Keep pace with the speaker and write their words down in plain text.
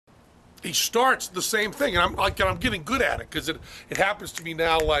he starts the same thing, and I'm getting good at it because it happens to me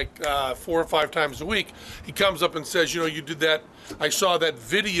now like 4 or 5 times a week. He comes up and says, you did that. I saw that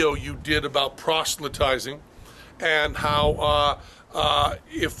video you did about proselytizing, and how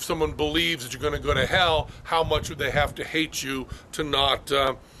if someone believes that you're going to go to hell, how much would they have to hate you to not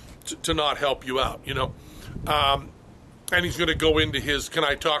help you out? And he's going to go into his, can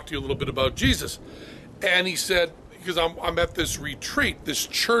I talk to you a little bit about Jesus? And he said, because I'm at this retreat, this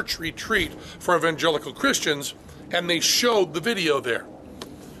church retreat for evangelical Christians, and they showed the video there.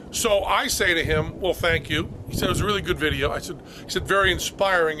 So I say to him, well, thank you. He said, it was a really good video. He said, very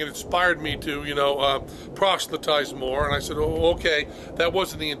inspiring. It inspired me to, proselytize more. And I said, oh, okay, that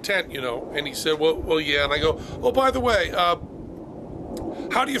wasn't the intent, And he said, well, yeah. And I go, oh, by the way,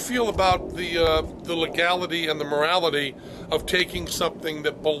 how do you feel about the legality and the morality of taking something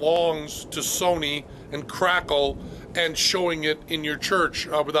that belongs to Sony and Crackle and showing it in your church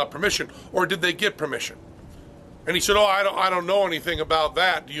without permission? Or did they get permission? And he said, oh, I don't know anything about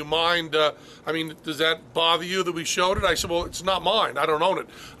that. Do you mind? Does that bother you that we showed it? I said, well, it's not mine. I don't own it.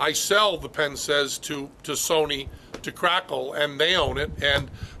 I sell, the Penn says, to Sony, to Crackle, and they own it. And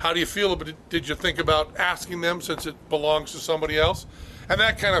how do you feel about it? Did you think about asking them since it belongs to somebody else? And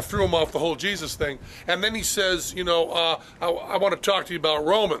that kind of threw him off the whole Jesus thing. And then he says, I want to talk to you about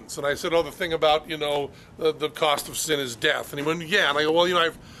Romans. And I said, oh, the thing about, the cost of sin is death. And he went, yeah. And I go,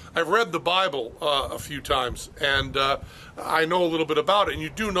 well, I've read the Bible a few times, and I know a little bit about it. And you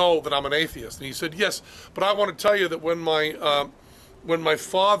do know that I'm an atheist. And he said, yes, but I want to tell you that when my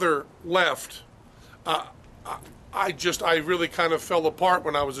father left, I really kind of fell apart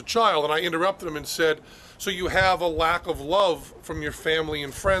when I was a child. And I interrupted him and said, so you have a lack of love from your family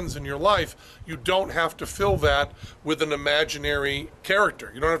and friends in your life. You don't have to fill that with an imaginary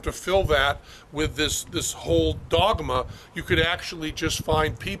character. You don't have to fill that with this whole dogma. You could actually just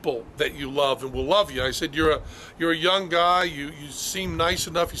find people that you love and will love you. I said, you're a young guy. You seem nice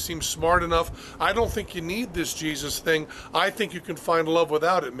enough. You seem smart enough. I don't think you need this Jesus thing. I think you can find love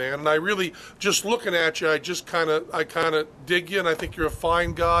without it, man. And I really, just looking at you, I kind of dig you, and I think you're a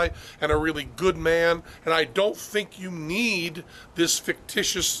fine guy and a really good man. And I don't think you need this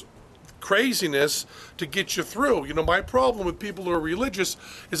fictitious craziness to get you through. My problem with people who are religious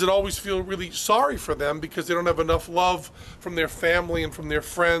is I always feel really sorry for them because they don't have enough love from their family and from their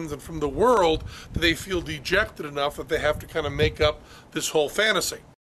friends and from the world that they feel dejected enough that they have to kind of make up this whole fantasy.